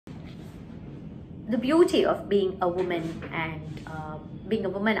the beauty of being a woman and being a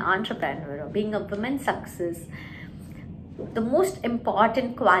woman entrepreneur or being a woman success, the most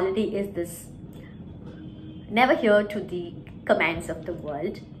important quality is this: never hear to the commands of the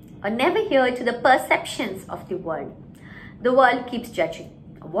world, or never hear to the perceptions of the world. The world keeps judging.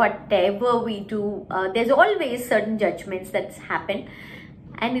 Whatever we do, there's always certain judgments that happen.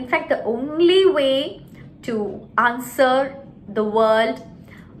 And in fact, the only way to answer the world,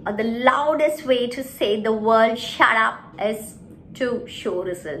 or the loudest way to say the world shut up, is to show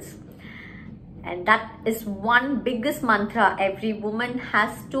results. And that is one biggest mantra every woman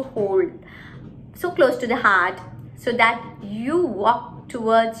has to hold so close to the heart, so that you walk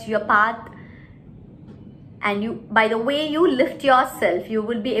towards your path, and you, by the way you lift yourself, you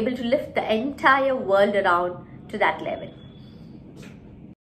will be able to lift the entire world around to that level.